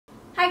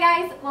Hi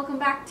guys, welcome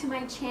back to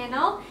my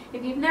channel.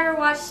 If you've never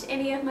watched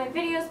any of my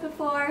videos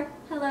before,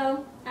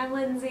 hello, I'm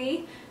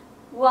Lindsay.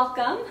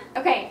 Welcome.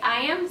 Okay,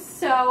 I am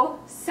so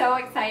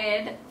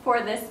excited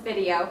for this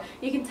video.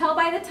 You can tell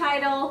by the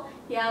title,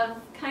 you have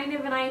kind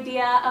of an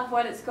idea of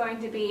what it's going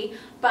to be,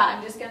 but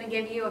I'm just going to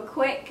give you a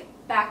quick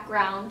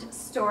background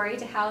story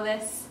to how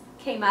this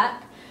came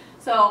up.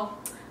 So,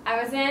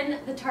 I was in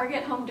the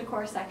Target home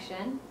decor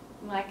section,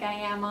 like I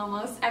am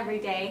almost every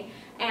day,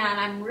 and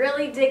I'm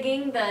really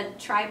digging the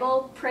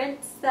tribal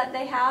prints that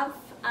they have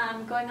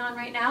going on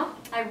right now.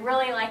 I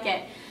really like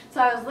it. So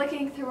I was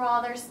looking through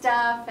all their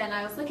stuff, and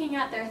I was looking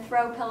at their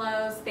throw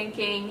pillows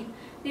thinking,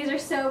 these are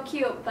so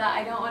cute, but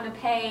I don't want to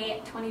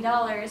pay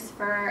 $20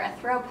 for a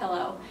throw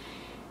pillow.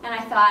 And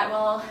I thought,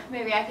 well,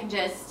 maybe I can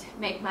just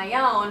make my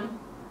own.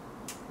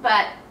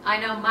 But I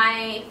know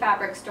my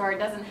fabric store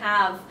doesn't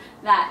have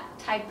that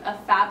type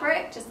of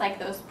fabric, just like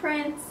those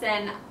prints,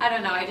 and I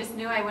don't know, I just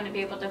knew I wouldn't be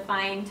able to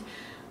find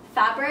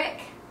fabric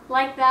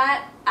like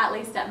that, at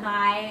least at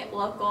my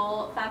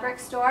local fabric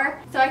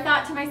store. So I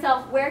thought to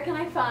myself, where can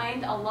I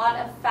find a lot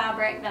of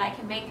fabric that I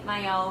can make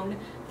my own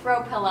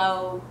throw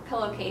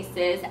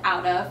pillowcases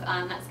out of?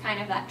 That's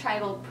kind of that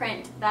tribal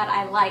print that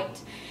I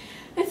liked.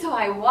 And so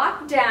I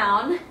walked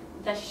down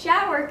the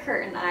shower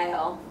curtain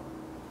aisle.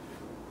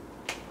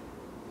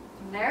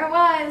 There it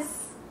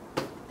was,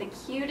 the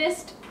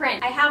cutest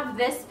print. I have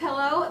this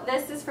pillow.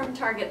 This is from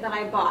Target that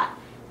I bought,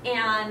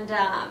 and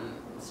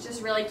it's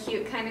just really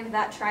cute, kind of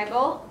that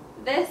tribal.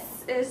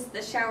 This is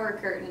the shower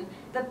curtain.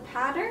 The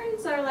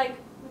patterns are like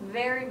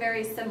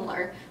very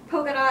similar.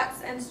 Polka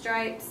dots and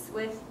stripes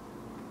with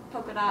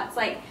polka dots.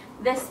 Like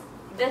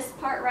this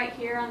part right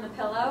here on the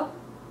pillow,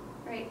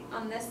 right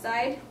on this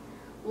side,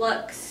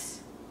 looks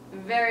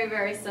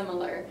very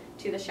similar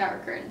to the shower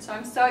curtain. So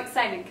I'm so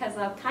excited because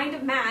they'll kind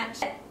of match.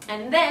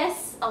 And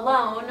this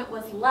alone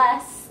was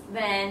less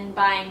than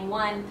buying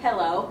one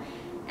pillow.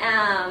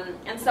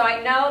 And so I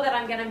know that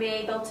I'm going to be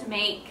able to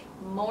make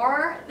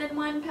more than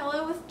one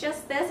pillow with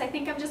just this. I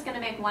think I'm just going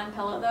to make one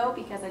pillow though,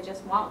 because I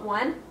just want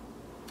one.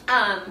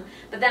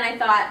 But then I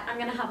thought I'm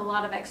going to have a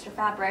lot of extra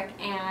fabric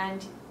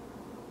and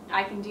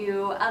I can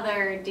do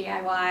other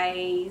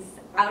DIYs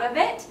out of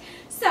it.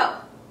 So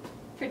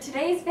for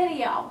today's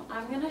video,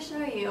 I'm going to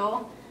show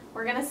you,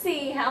 we're going to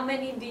see how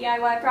many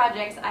DIY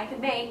projects I can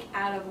make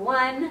out of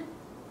one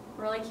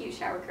really cute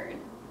shower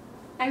curtain.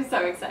 I'm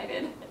so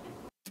excited.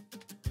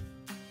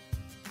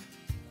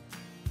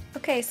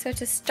 Okay, so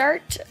to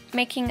start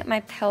making my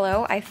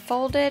pillow, I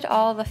folded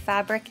all the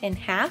fabric in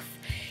half,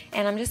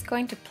 and I'm just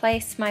going to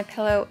place my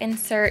pillow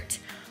insert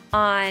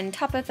on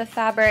top of the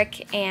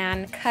fabric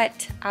and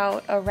cut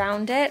out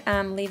around it,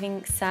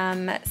 leaving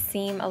some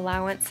seam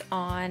allowance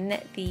on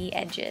the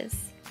edges.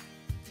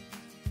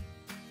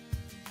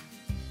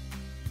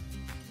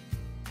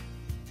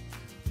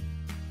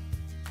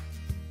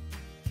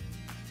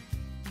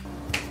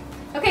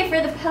 Okay,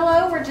 for the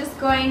pillow, we're just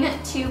going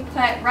to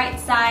put right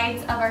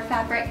sides of our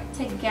fabric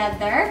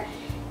together,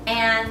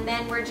 and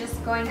then we're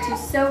just going to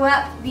sew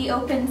up the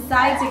open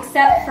sides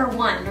except for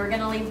one. We're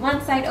going to leave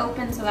one side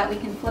open so that we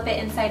can flip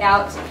it inside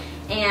out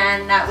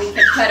and that we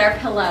can put our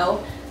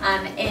pillow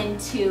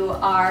into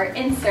our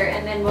insert,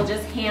 and then we'll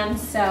just hand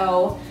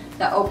sew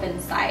the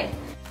open side.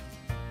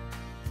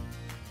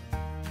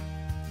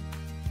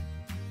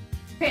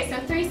 Okay, so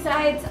three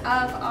sides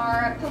of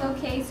our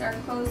pillowcase are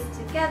closed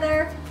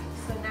together.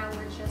 So now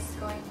we're just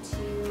going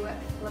to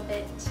flip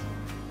it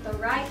the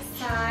right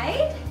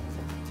side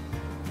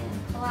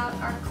and pull out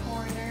our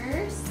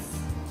corners.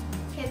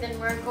 Okay, then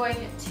we're going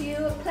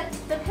to put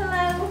the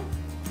pillow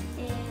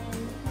in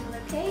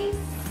the pillowcase.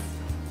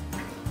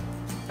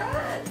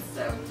 Oh, it's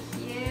so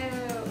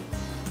cute.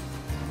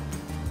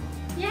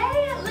 Yay,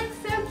 it looks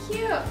so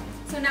cute.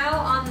 So now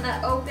on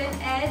the open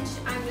edge,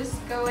 I'm just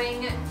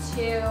going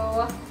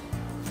to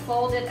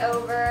fold it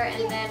over,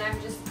 and then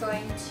I'm just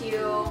going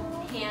to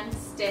hand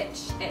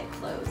stitch it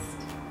closed.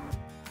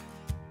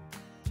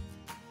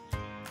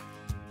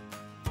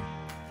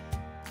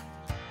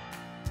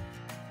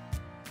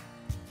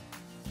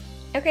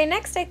 Okay,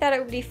 next I thought it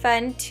would be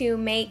fun to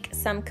make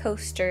some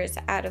coasters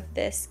out of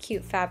this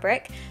cute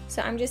fabric.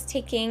 So I'm just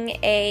taking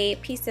a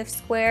piece of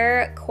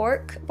square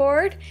cork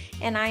board,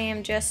 and I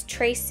am just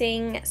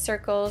tracing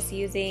circles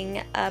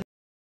using a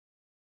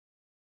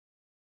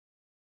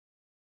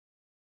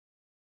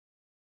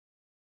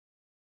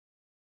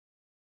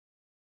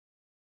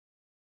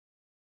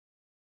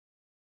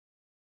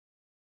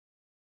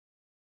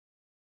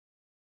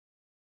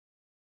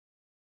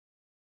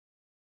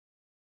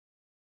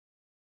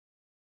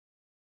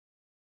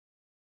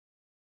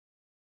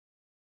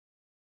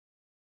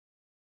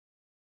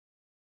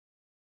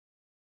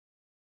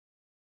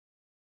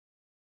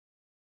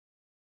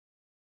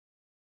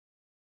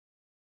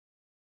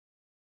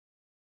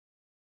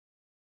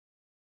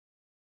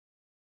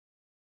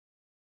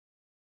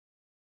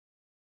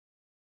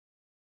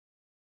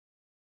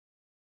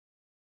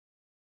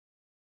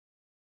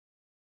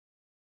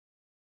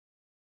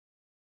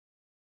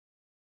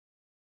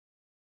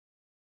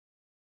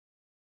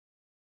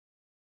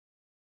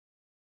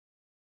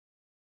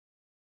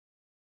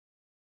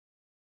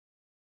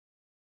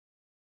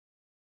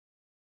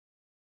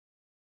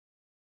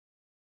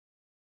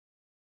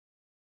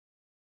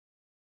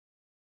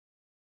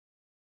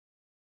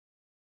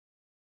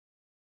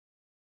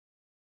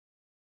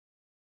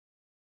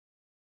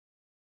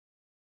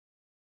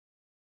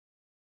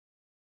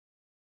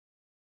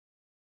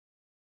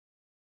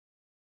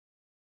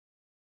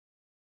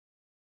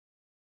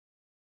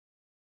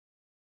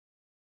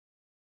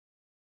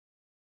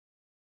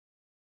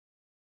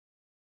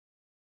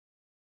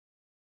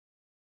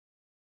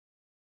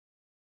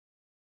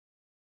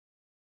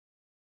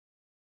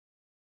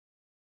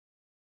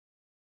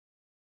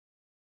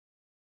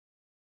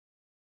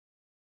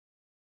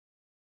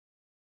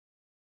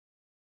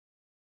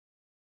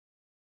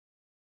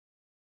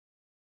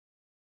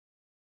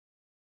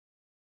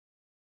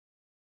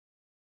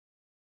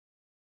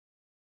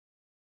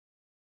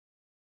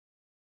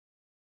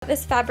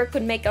this fabric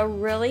would make a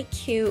really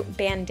cute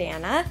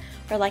bandana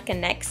or like a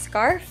neck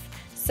scarf.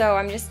 So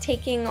I'm just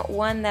taking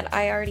one that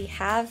I already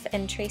have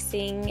and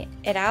tracing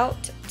it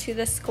out to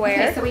the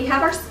square. Okay, so we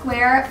have our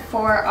square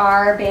for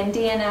our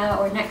bandana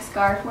or neck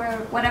scarf, or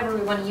whatever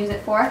we want to use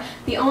it for.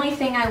 The only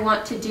thing I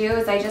want to do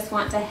is I just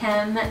want to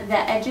hem the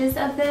edges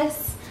of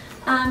this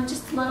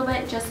just a little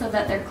bit, just so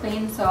that they're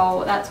clean.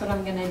 So that's what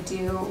I'm going to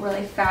do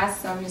really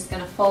fast. So I'm just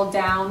going to fold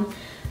down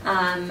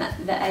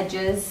the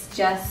edges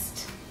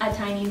just a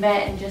tiny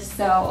bit and just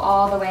sew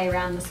all the way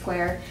around the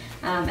square.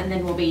 And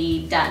then we'll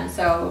be done.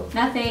 So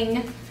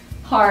nothing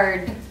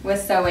hard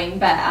with sewing,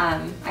 but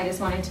I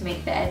just wanted to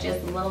make the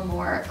edges a little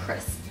more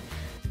crisp.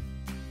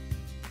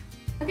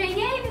 Okay,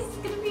 yay, this is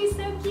gonna be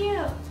so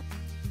cute.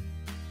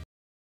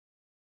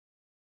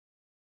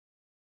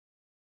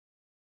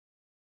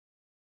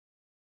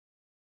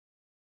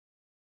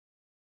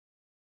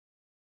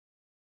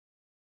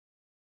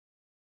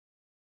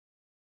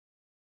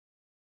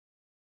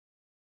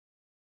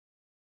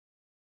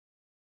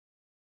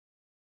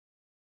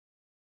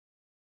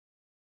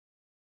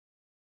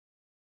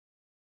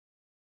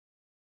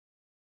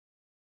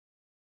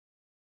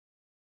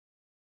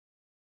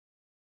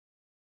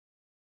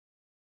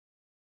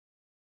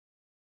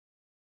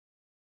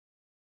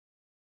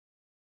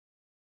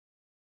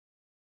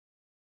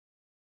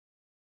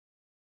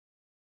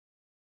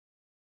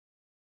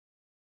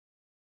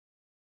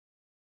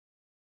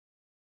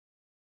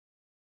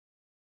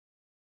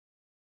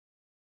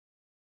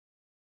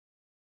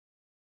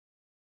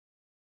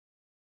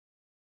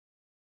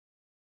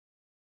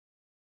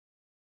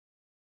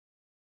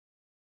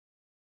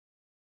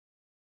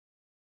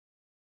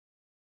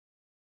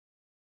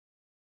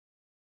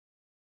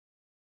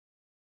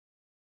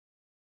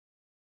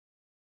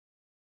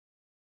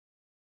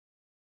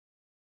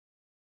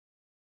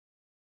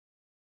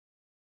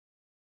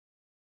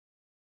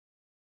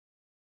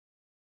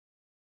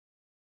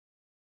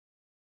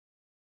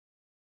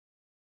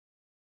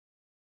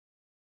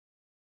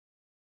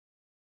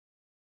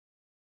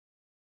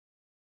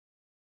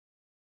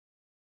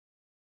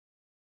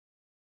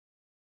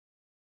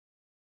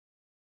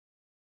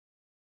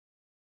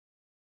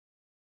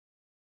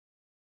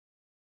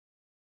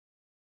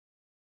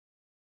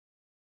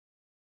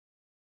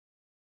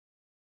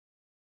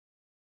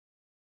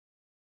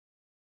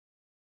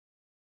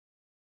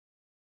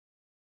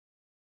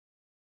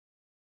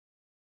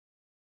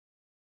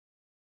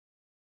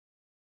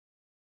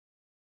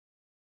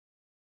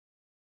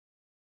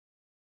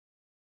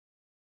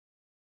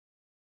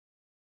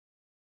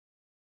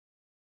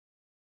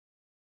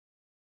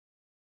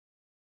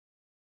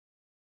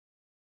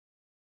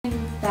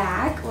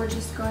 Back, we're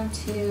just going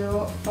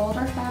to fold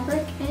our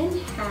fabric in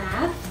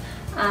half,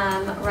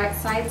 right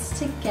sides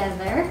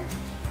together,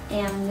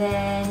 and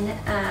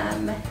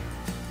then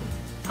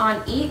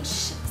on each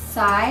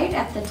side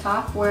at the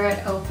top where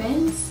it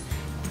opens,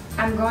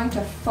 I'm going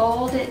to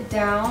fold it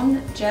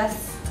down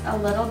just a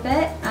little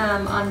bit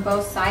on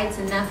both sides,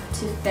 enough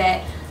to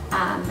fit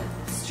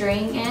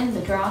string in,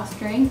 the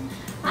drawstring.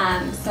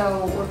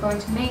 So we're going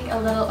to make a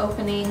little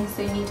opening,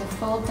 so you need to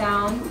fold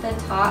down the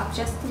top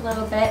just a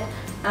little bit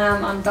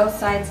on both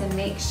sides and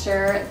make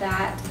sure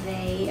that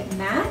they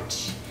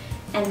match.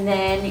 And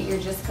then you're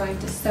just going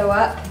to sew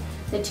up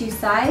the two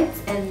sides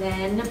and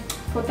then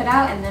flip it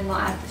out, and then we'll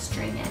add the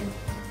string in.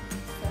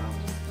 So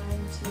I'm just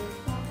going to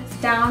fold this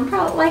down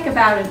probably like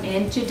about an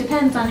inch. It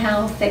depends on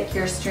how thick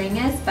your string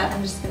is, but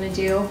I'm just going to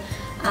do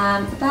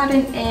about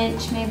an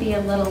inch, maybe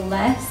a little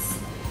less,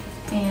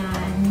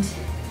 and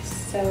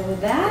sew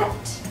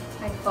that.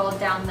 I fold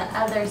down the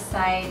other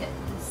side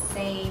the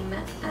same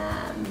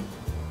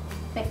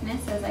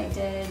thickness as I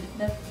did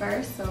the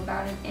first, so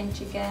about an inch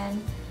again.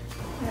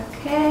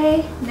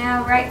 Okay,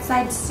 now right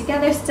sides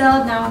together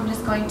still. Now I'm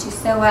just going to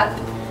sew up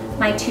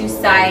my two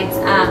sides,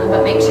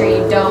 but make sure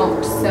you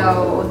don't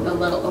sew the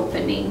little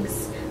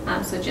openings.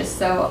 So just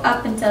sew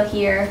up until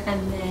here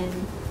and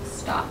then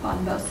stop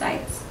on both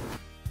sides.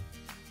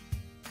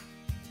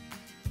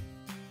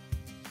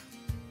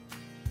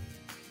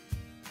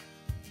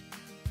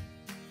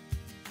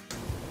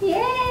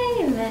 Yay!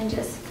 And then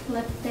just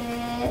flip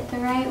it the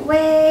right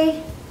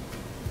way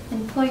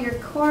and pull your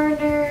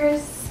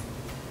corners.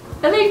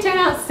 But they turn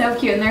out so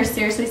cute, and they're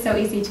seriously so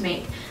easy to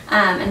make.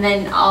 And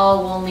then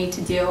all we'll need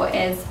to do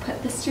is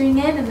put the string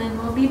in, and then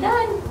we'll be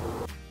done.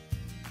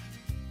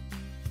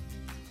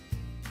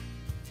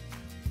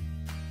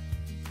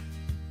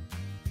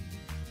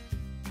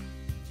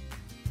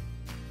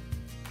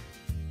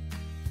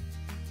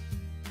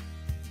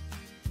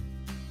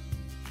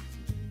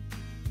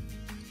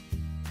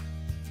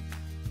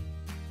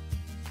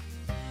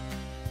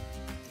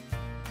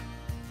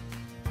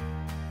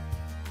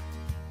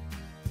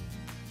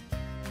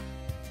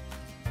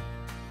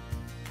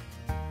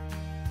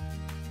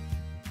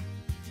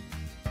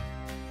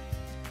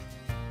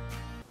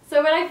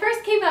 So when I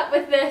first came up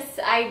with this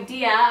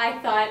idea, I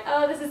thought,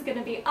 oh, this is going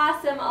to be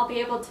awesome. I'll be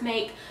able to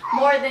make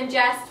more than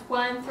just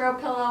one throw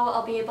pillow.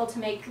 I'll be able to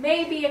make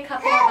maybe a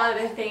couple of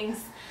other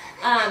things.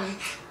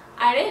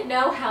 I didn't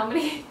know how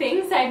many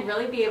things I'd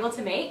really be able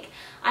to make.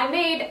 I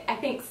made, I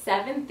think,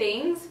 7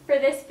 things for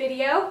this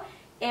video,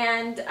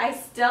 and I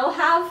still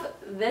have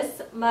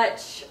this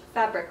much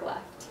fabric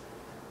left.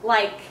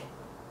 Like,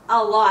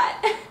 a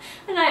lot.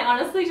 And I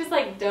honestly just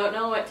like don't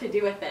know what to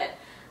do with it.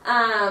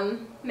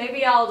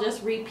 Maybe I'll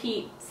just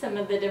repeat some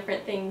of the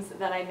different things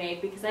that I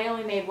made because I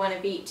only made 1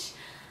 of each.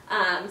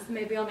 So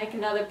maybe I'll make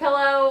another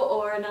pillow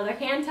or another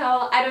hand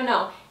towel. I don't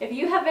know. If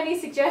you have any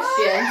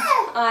suggestions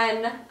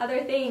on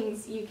other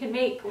things you can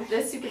make with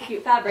this super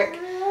cute fabric,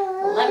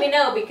 let me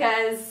know,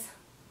 because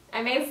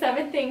I made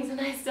 7 things and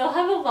I still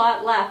have a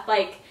lot left.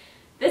 Like,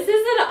 this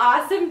is an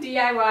awesome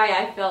DIY,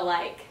 I feel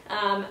like.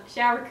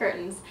 Shower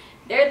curtains.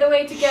 They're the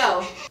way to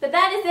go. But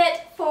that is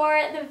it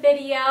for the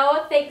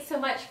video. Thanks so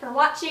much for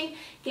watching.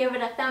 Give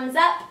it a thumbs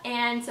up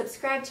and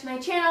subscribe to my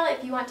channel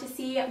if you want to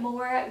see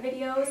more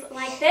videos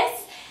like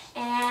this.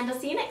 And I'll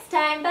see you next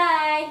time.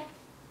 Bye!